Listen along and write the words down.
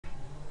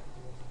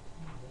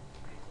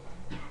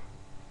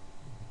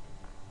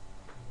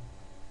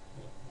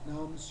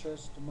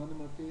Shrestha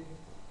Manamati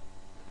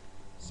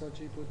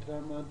Sachiputra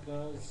Matra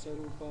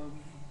Sarupam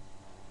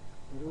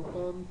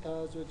Rupam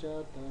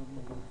Tazvajatam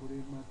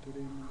Rupurim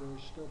Maturim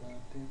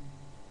Goshtavatim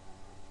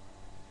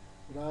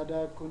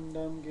Radha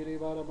Kundam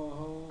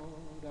Girivaramaho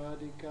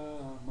Radhika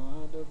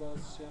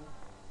Madhavasya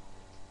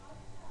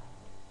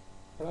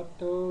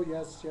Prapto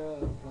Yasya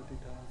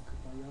Pratita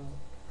Kripaya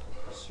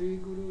Sri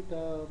Guru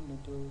Tam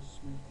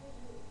Natosmi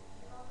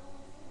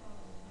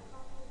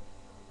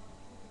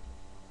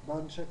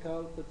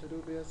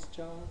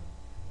Vanchakalpatarubhyascha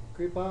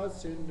Kripa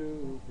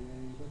Sindhu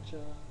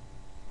Bhaivacha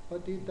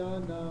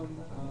Patitanam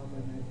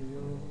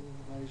Pavanebhyo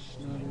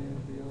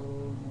Vaishnavebhyo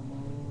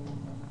Namo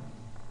Namah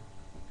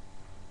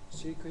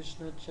Sri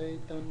Krishna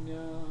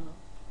Chaitanya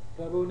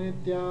Prabhu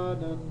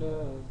Nityananda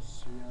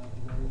Sri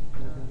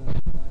Advaita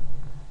Gadadhara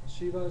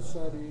Shiva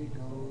Sari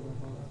Gaura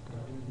Bhakta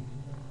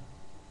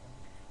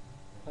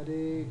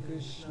Hare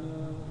Krishna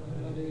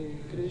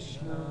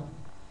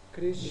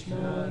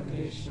Krishna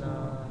Krishna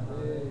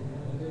Hare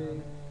Hare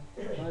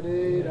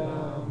Hare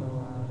Rama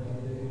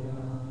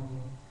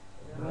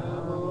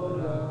Rama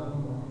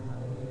Rama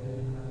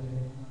Hare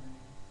Hare.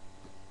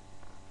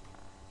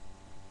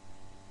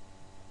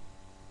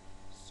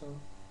 So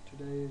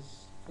today is,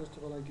 first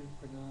of all, I give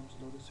pranams,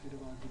 lotus feet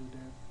of our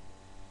Gurudev.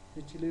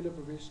 Nityalila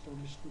Pravishta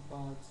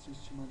Vishnupad Sri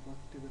Srimad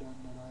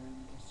Bhaktivedanta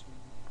Narayan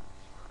Daswami.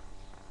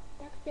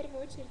 Так, в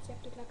первую очередь я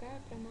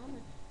предлагаю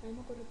пранамы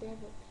моему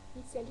Гурудеву,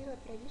 Нитьялила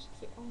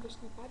Правишки, Ом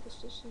Вишнупада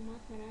Шри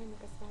Шримат Нараяна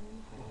Госвами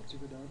Махарадж.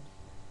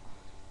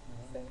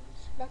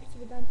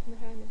 Бхактивиданта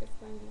Нараяна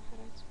Госвами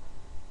Махарадж.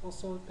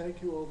 Also,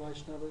 thank you all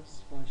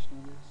Vaishnavas.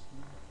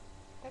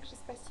 Также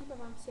спасибо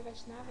вам все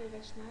Вайшнавы и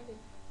Вайшнави.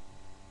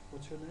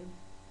 What's your name?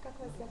 Как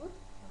вас зовут?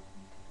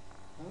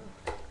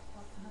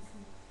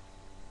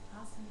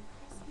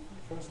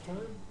 First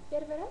time?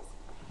 Первый раз?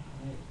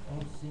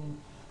 Он сын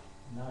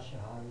нашей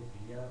Хари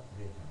Прия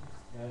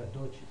Преданность,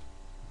 дочь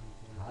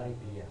Хари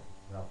Прия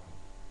Прабху.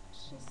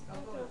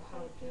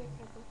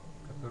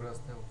 Который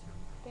оставил тебя.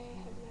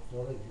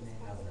 40 дней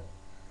назад.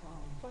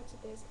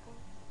 40 days ago.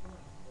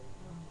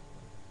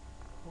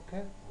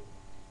 Okay.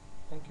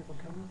 Thank you for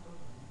coming.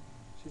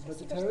 She's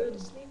Спасибо, что vegetarian?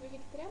 пришли. Вы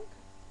вегетарианка?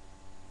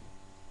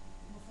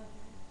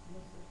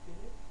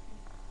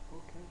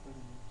 Okay,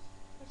 very nice.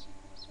 Очень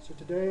хорошо. So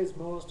today is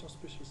most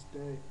auspicious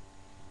day.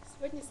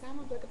 Сегодня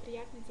самый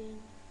благоприятный день.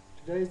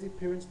 Today is the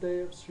appearance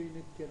day of Sri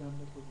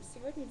Nityananda Prabhu.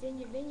 Сегодня день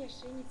явления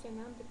Шри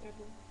Нитьянанды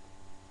Прабху.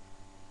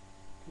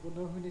 People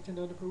know who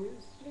Nityananda Prabhu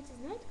is? Люди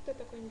знают, кто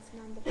такой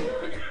Нитьянанда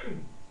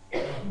Прабху?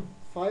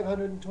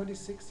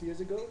 526 years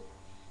ago,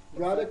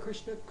 Radha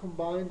Krishna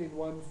combined in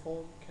one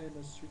form came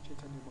as Sri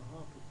Chaitanya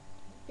Mahaprabhu.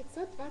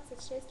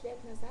 526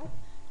 лет назад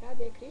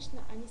Рада и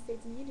Кришна, они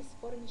соединились в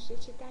форме Шри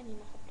Чайтаньи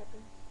Махапрабху.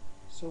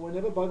 So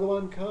whenever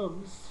Bhagavan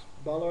comes,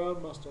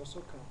 Balaram must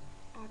also come.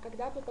 А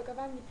когда бы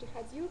Бхагаван не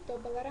приходил, то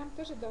Баларам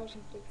тоже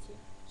должен прийти.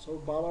 So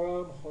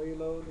Balaram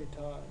Hoilo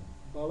Nitai.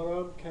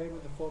 Balaram came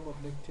in the form of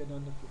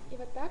Nityananda Prabhu. И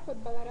вот так вот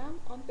Баларам,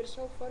 он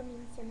пришел в форме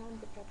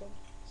Нитьянанды Прабху.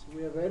 So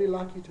we are very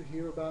lucky to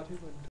hear about him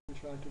and to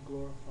try to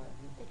glorify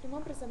him. Таким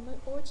образом, мы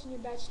очень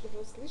удачливы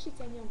услышать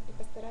о нем и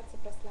постараться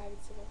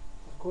прославить его.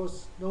 Of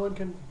course, no one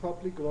can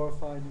properly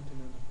glorify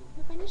Nityananda Prabhu.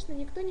 Ну, конечно,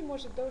 никто не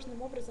может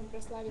должным образом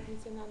прославить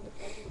Нитьянанду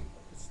Прабху.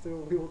 But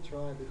still, we will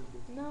try a little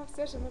bit. Но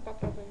все же мы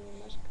попробуем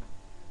немножко.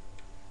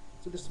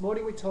 So this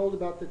morning we told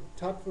about the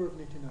tattva of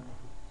Nityananda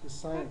Prabhu, the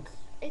science.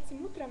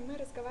 Этим утром мы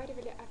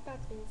разговаривали о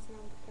татве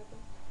Нитьянанды Прабху.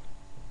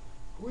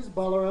 Who is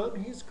Balaram?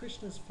 He is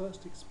Krishna's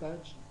first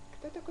expansion.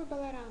 Кто такой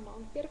Баларама?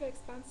 Он первая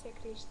экспансия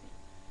Кришны.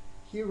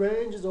 He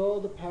arranges all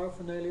the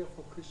paraphernalia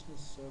for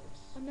Krishna's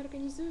service. Он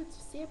организует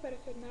все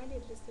параферналии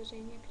для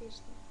служения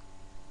Кришне.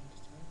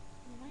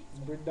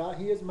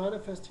 Понимаете? He has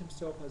manifested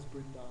himself as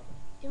Vrindavan.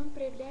 И он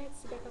проявляет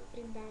себя как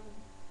Вриндаван.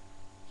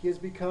 He has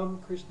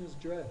become Krishna's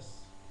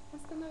dress, Он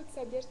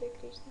становится одеждой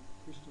Кришны.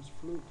 Krishna's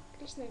flute,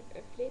 Кришна,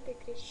 флейтой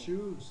Кришны.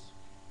 shoes,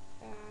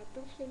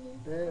 Туфлями,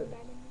 bed,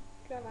 сандалями,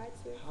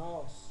 кроватью,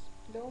 house,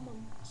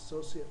 домом,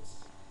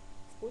 associates,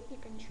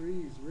 спутниками,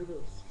 trees,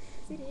 rivers.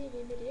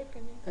 деревьями,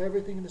 реками.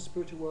 Everything in the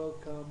spiritual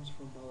world comes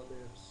from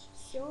Baladev's.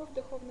 Все в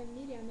духовном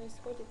мире, оно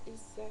исходит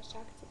из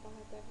Шакти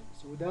Баладева.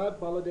 So without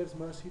Baladev's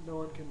mercy, no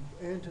one can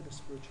enter the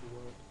spiritual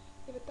world.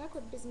 И вот так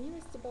вот без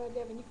милости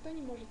Баладева никто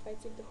не может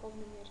войти в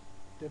духовный мир.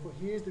 Therefore,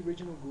 he is the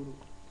original Guru.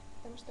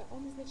 Потому что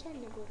он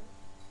изначальный гуру.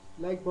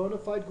 Like bona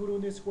fide Guru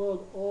in this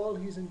world, all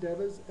his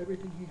endeavors,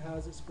 everything he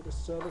has is for the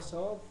service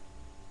of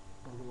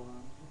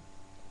Bhagavan.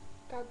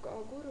 Как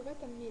гуру в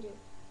этом мире,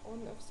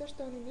 он все,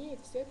 что он имеет,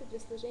 все это для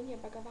служения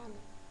Бхагавану.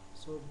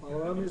 So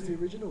Balaram is the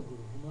original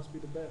Guru. He must be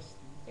the best.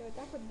 И вот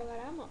так вот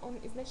Баларама, он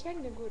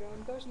изначальный гуру,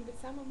 он должен быть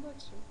самым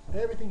лучшим.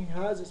 Everything he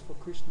has is for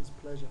Krishna's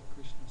pleasure,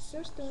 Krishna's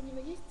Все, что у service. него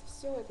есть,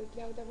 все это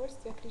для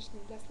удовольствия Кришны,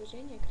 для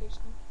служения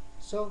Кришне.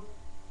 So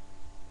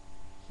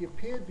he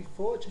appeared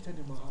before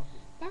Chaitanya Mahaprabhu.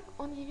 Так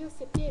он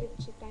явился перед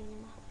Чайтаньей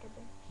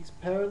Махапрабху. His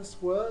parents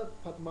were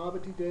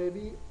Padmavati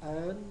Devi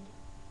and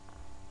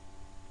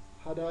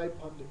Hadai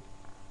Pandit.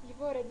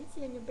 Его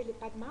родителями были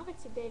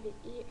Падмавати Деви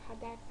и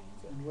Хадай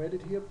Панди. And where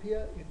did he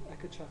appear? In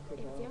Ekachakra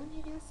И где Dham. он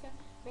явился?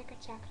 В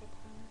Экачакра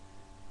Дхаме.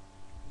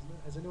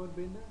 Has anyone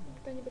been there? No.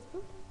 Кто-нибудь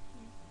был там?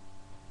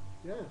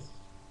 Нет. Yes.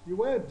 You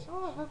went.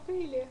 О, вы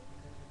были.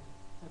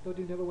 I thought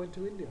you never went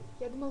to India.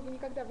 Я думал, вы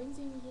никогда в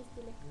Индию не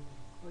ездили.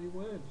 Oh, you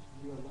went.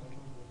 You are lucky.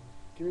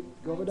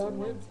 Govardhan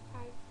went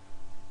 1995.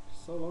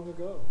 so long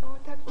ago. О,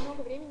 так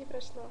много времени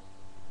прошло.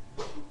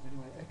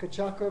 Anyway,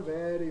 Ekachakra,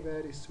 very,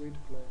 very sweet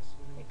place.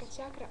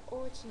 Экачакра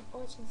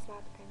очень-очень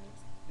сладкое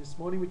место. This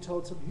morning we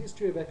told some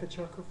history of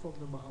Ekachakra from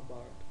the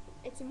Mahabharata.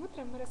 Этим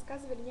утром мы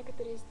рассказывали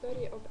некоторые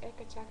истории об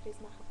Экачакре из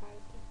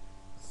Махабхараты.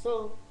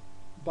 So,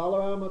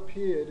 Balaram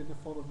appeared in the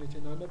form of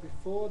Nityananda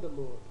before the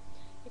Lord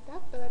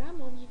Итак,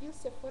 Баларама, он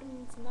явился в форме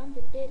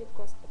Нитянанды перед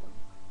Господом,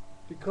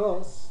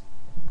 because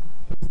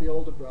he's the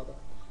older brother.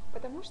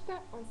 потому что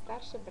он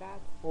старший брат.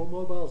 All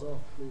mobiles off,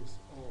 please.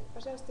 All.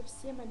 Пожалуйста,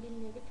 все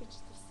мобильные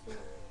выключите, все.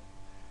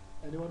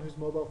 Anyone whose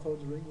mobile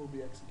phones ring will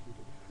be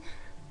executed.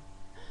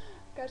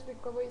 Каждый, у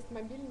кого есть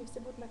мобильный, все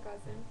будут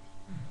наказаны.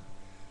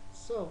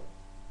 So,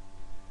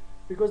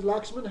 because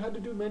Lakshman had to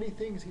do many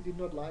things he did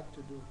not like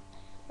to do.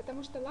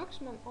 Потому что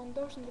Лакшман, он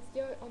должен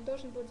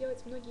был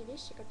делать многие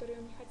вещи, которые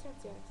он не хотел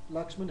делать.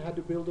 Lakshman had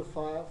to build a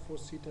fire for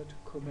Sita to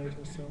cremate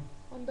herself.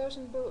 Он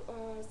должен был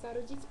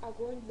соорудить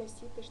огонь для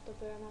Ситы,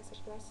 чтобы она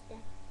сожгла себя.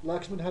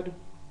 Lakshman had to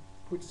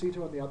put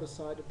Sita on the other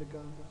side of the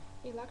Ganga.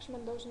 И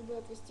Лакшман должен был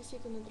отвести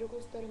Ситу на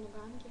другую сторону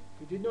Ганги.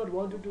 He did not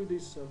want to do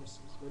these services,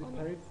 very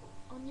painful.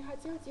 Он не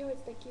хотел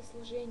делать такие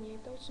служения,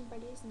 это очень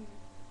болезненно.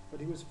 But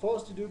he was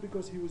forced to do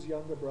because he was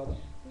younger brother.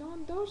 Но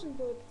он должен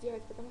был это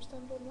делать, потому что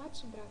он был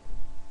младшим братом.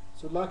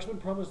 So Lakshman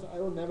promised,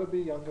 I will never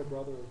be younger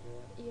brother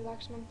again. И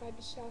Лакшман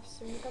пообещал,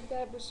 все,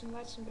 никогда я больше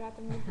младшим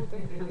братом не буду.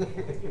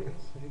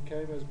 So he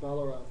came as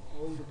Balaram,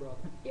 older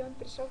brother. И он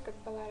пришел как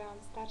Баларам,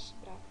 старший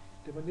брат.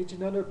 Then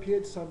Nityananda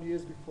appeared some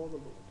years before the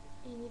Lord.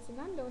 И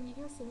Нитянанда, он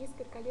явился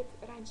несколько лет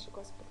раньше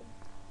Господа.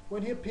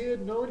 When he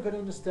appeared, no one could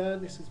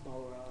understand this is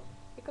Balaram.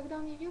 И когда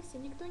он явился,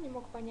 никто не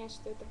мог понять,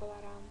 что это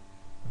Баларам.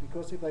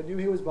 Because if they knew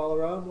he was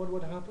Balaram, what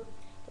would happen?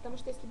 Потому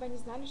что если бы они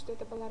знали, что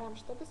это Баларам,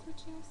 что бы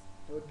случилось?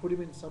 They would put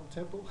him in some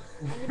temple.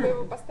 Они бы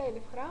его поставили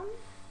в храм,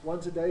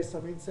 Once a day,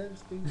 some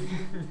incense, ding, ding,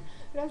 ding.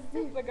 раз в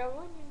день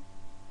благовония,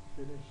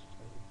 Finished.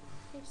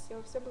 и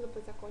все было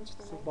бы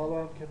закончено. So на этом.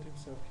 Balaram kept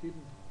himself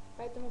hidden.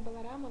 Поэтому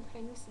Баларам, он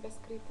хранил себя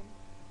скрытым.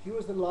 He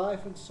was the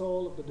life and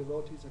soul of the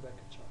devotees of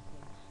Ekachakra.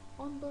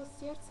 Он был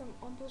сердцем,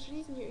 он был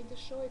жизнью и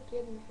душой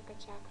преданных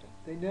Экачакры.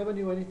 They never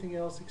knew anything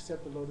else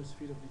except the lotus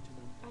feet of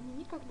Nityananda. Они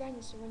никогда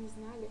ничего не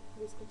знали,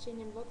 за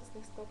исключением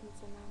лотосных стоп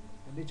Нитянанды.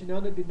 And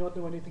Nityananda did not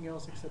know anything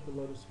else except the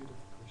lotus feet of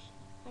Krishna.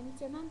 А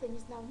Нитянанда не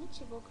знал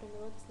ничего, кроме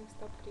лотосных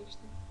стоп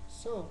Кришны.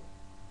 So,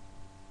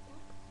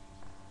 Так?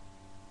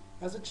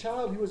 as a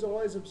child, he was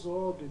always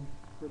absorbed in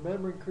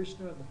remembering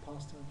Krishna and the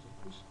pastimes of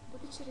Krishna.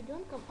 Будучи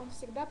ребенком, он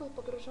всегда был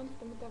погружен в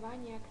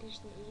пометование о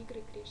Кришне и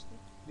игры Кришны.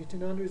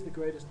 Nityananda is the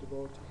greatest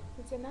devotee.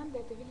 Нитянанда —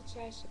 это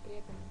величайший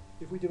преданный.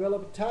 If we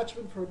develop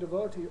attachment for a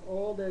devotee,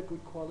 all their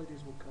good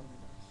qualities will come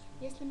in us.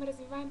 Если мы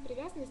развиваем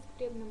привязанность к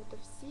преданному, то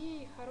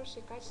все их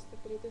хорошие качества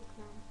перейдут к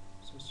нам.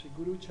 So Sri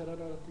Guru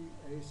Charanarati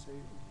Aise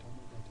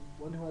Uttamagati.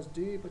 One who has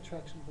deep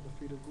attraction for the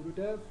feet of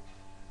Gurudev,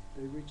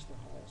 they reach the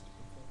highest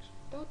perfection.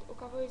 Тот, у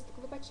кого есть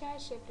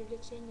глубочайшее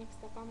привлечение к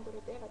стопам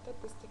Гурудева, тот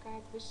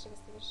достигает высшего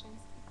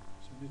совершенства.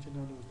 So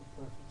Nityananda was the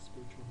perfect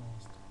spiritual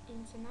master. И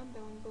Нитянанда,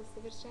 он был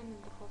совершенным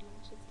духовным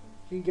учителем.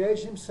 He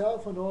engaged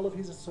himself and all of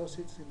his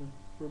associates in the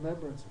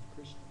remembrance of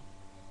Krishna.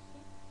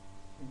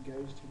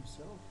 Engaged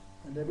himself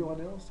and everyone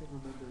else in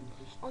remembering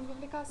Krishna. Он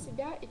вовлекал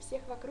себя и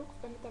всех вокруг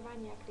в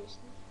пометование о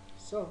Кришне.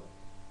 So,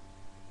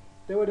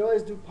 they would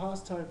always do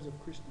pastimes of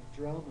Krishna,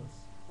 dramas.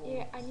 И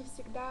always, они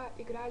всегда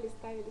играли,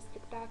 ставили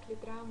спектакли,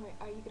 драмы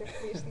о играх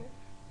Кришны.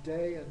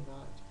 day and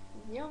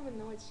night. Днем и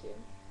ночью.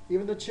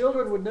 Even the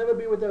children would never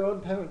be with their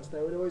own parents,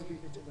 they would always be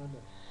Nityananda.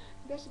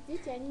 Даже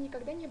дети, они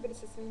никогда не были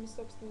со своими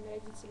собственными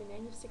родителями,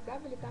 они всегда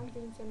были там, где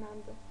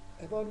Нитянанда.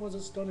 Everyone was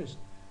astonished.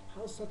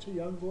 How such a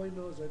young boy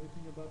knows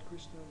everything about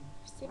Krishna?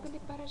 Все были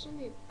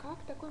поражены, как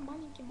такой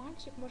маленький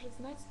мальчик может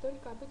знать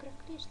столько об играх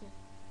Кришны.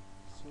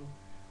 So,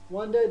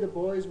 one day the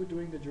boys were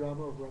doing the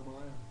drama of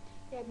Ramayana.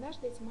 И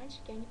однажды эти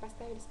мальчики, они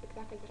поставили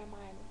спектакль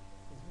Рамаяна.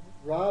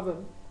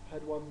 Ravan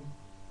had one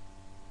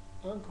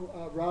uncle,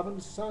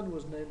 Ravan's son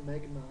was named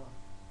Meghna.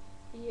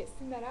 И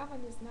сына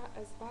Раваны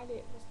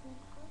звали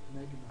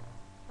Meghna.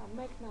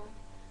 Мегна.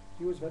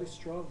 He was very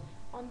strong.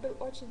 Он был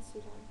очень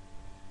силен.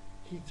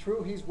 He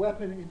threw his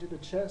weapon into the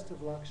chest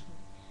of Lakshman,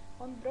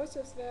 Он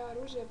бросил свое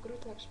оружие в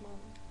грудь Лакшмана.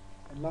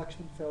 and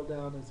Lakshman fell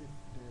down as if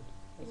dead,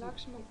 И as if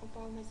Лакшман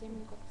упал на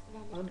землю, как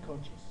замертвый,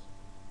 unconscious.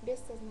 без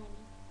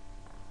сознания.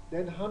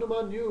 Then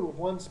Hanuman knew of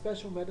one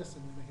special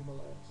medicine in the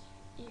Himalayas.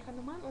 И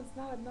Хануман, он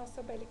знал одно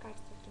особое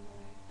лекарство в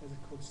Гималаях. That's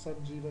called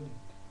Sanjeevani.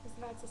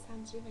 Называется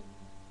Сандживани.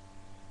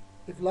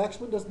 If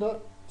Lakshman does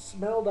not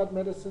smell that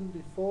medicine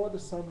before the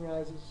sun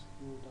rises,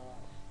 he will die.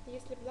 И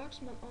если бы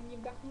Лакшман, он не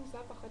вдохнул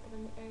запах этого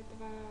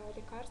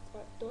лекарства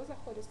до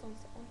захода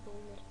солнца, он бы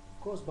умер.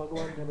 Of course,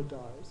 Bhagavan never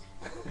dies.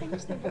 Ну,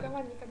 конечно,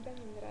 Бхагаван никогда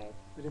не умирает.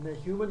 But in their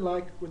human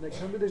life, when they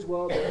come to this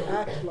world, they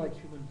act like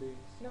human beings.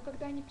 Но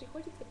когда они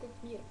приходят в этот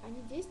мир, они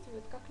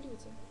действуют как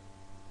люди.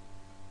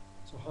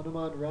 So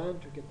Hanuman ran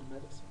to get the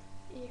medicine.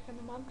 И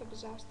Хануман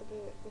побежал,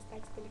 чтобы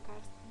достать это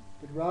лекарство.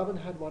 But Ravan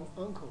had one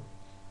uncle.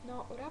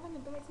 Но у Равана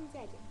был один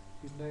дядя.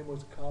 His name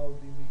was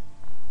Kalnimi,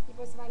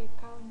 Его звали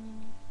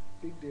Калними,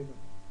 big demon.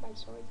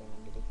 большой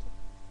демон великий.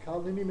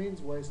 Kalnimi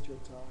means waste your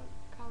time.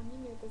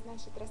 Калними это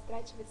значит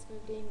растрачивать свое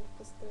время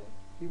впустую.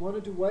 He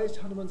wanted to waste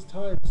Hanuman's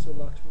time so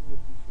Lakshman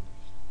would be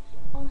finished.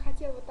 Он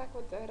хотел вот так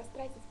вот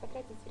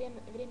потратить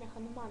время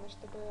Ханумана,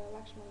 чтобы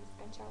Лакшман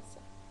скончался.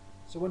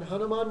 So when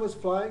Hanuman was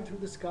flying through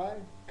the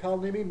sky,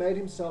 Kalnimi made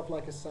himself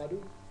like a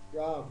sadhu.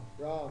 Ram,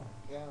 Ram,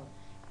 Ram.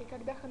 И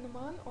когда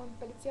Хануман, он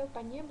полетел по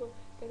небу,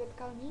 то этот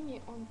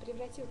Калними, он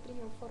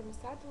принял форму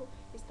садху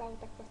и стал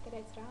так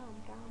повторять Рам,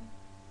 Рам.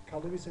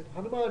 Kalnimi said,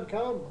 Hanuman,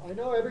 come, I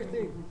know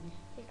everything.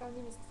 И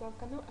Калними сказал,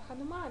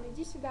 Хануман,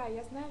 иди сюда,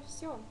 я знаю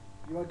все.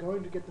 You are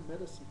going to get the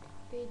medicine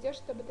Ты идешь,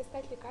 чтобы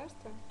достать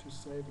лекарство, to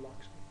save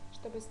Lakshman.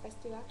 чтобы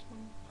спасти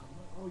Лакшмана.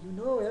 Oh, you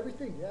know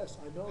everything. Yes,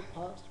 I know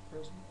past,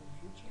 present, and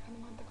И future.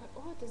 Хануман такой,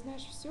 о, ты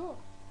знаешь все.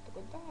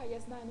 Такой, да, я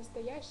знаю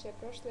настоящее,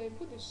 прошлое и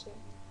будущее.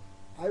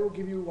 I will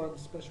give you one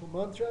special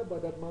mantra. By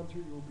that mantra,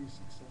 you will be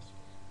successful.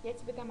 Я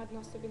тебе дам одну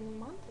особенную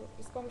мантру,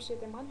 и с помощью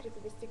этой мантры ты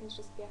достигнешь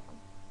успеха.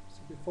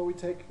 So before we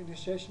take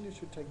initiation, you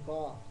should take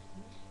bath.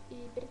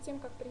 И перед тем,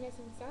 как принять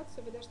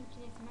инициацию, вы должны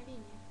принять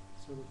омовение.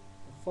 So the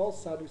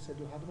false sadhu said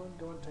to Hanuman,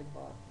 go and take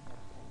bath in that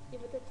pond. И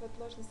вот этот вот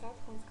ложный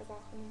садху, он сказал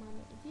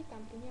Хануману, иди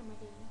там, прими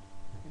омовение.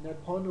 In that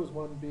pond was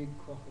one big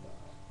crocodile.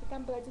 И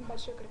там был один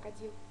большой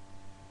крокодил.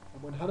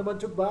 And when Hanuman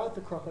took bath,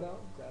 the crocodile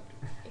grabbed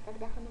him. И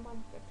когда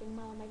Хануман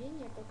принимал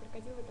омовение, то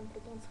крокодил в этом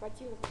пруду, он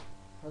схватил его.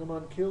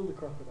 Hanuman killed the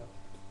crocodile.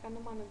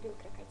 Хануман убил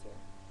крокодила.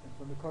 And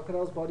from the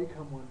crocodile's body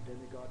come one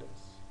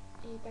demigoddess.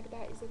 И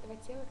тогда из этого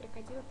тела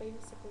крокодила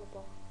появился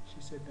полубог.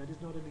 She said, that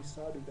is not any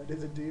sadhu, that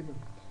is a demon.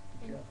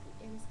 Be И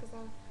careful. он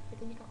сказал,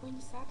 это никакой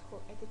не садху,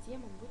 это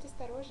демон, будь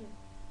осторожен.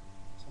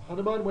 So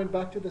Hanuman went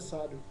back to the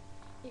sadhu.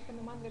 И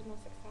Хануман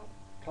вернулся к саду.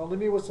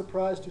 Kalnimi was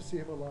surprised to see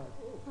him alive.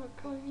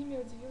 Калними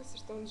удивился,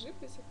 что он жив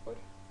до сих пор.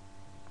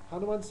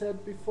 Hanuman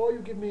said, before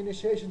you give me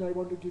initiation, I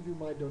want to give you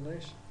my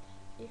donation.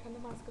 И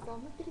Хануман сказал,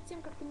 ну перед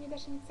тем, как ты мне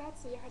дашь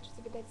инициацию, я хочу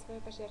тебе дать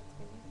свое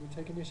пожертвование. We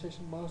take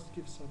initiation must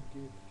give some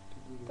gift to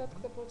Guru. Тот,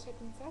 кто получает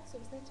инициацию,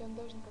 вы знаете, он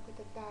должен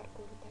какой-то дар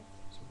Гуру дать.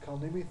 So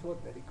Kalnimi thought,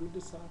 very good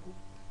disciple.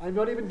 I'm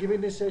not even giving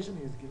initiation,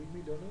 he is giving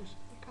me donation.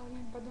 И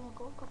Калними подумал,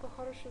 о, какой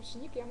хороший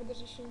ученик, я ему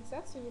даже еще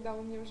инициацию не дал,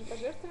 он мне уже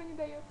пожертвование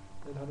дает.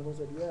 And Hanuman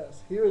said,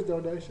 yes, here is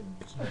donation.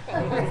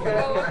 Хануман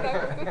сказал вот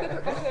так, вот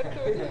это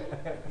пожертвование.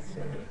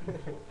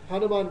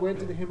 Hanuman went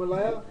to the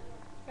Himalaya.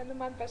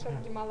 Хануман пошел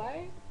в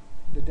Гималаи,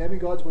 The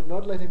demigods would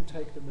not let him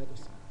take the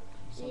medicine.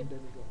 Some И-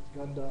 demigods,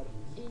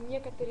 Gandharvas. и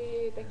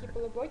некоторые такие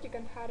полубоги,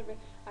 Гандхарвы,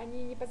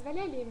 они не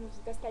позволяли ему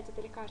достать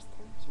это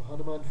лекарство. So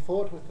Hanuman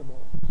fought with them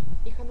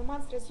all. И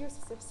Хануман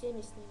сразился со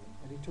всеми с ними.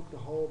 And he took the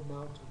whole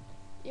mountain.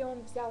 И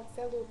он взял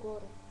целую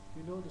гору.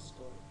 You know the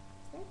story.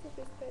 Знаете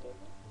эту историю?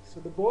 Да?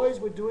 So the boys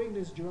were doing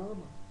this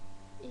drama.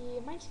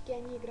 И мальчики,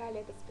 они играли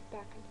этот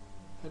спектакль.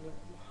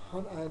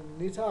 And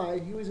Nitai,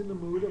 he was in the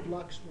mood of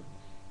Lakshman.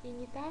 И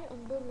Нитай,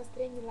 он был в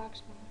настроении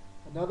Лакшмана.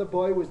 Another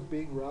boy was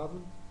being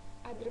Ravan.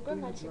 А другой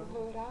Были мальчик драмы.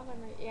 был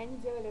Равана, и они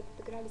делали этот,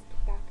 играли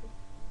спектакль.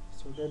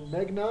 So then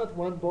Megnath,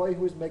 one boy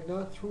who was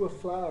Megnath, threw a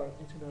flower at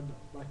Nityananda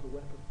like a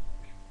weapon.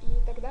 И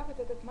тогда вот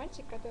этот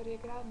мальчик, который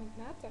играл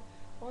Магната,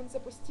 он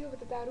запустил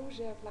вот это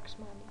оружие в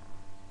Лакшмана.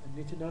 And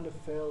Nityananda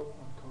fell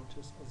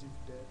unconscious as if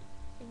dead.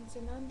 И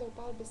Нитянанда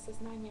упал без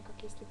сознания,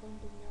 как если бы он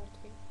был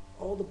мертвый.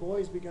 All the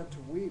boys began to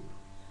weep.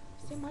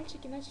 Все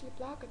мальчики начали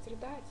плакать,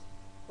 рыдать.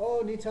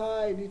 Oh,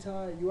 Nitai,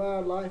 Nitai, you are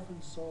our life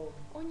and soul.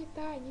 О,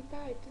 Нитай,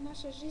 Нитай, ты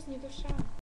наша жизнь и душа.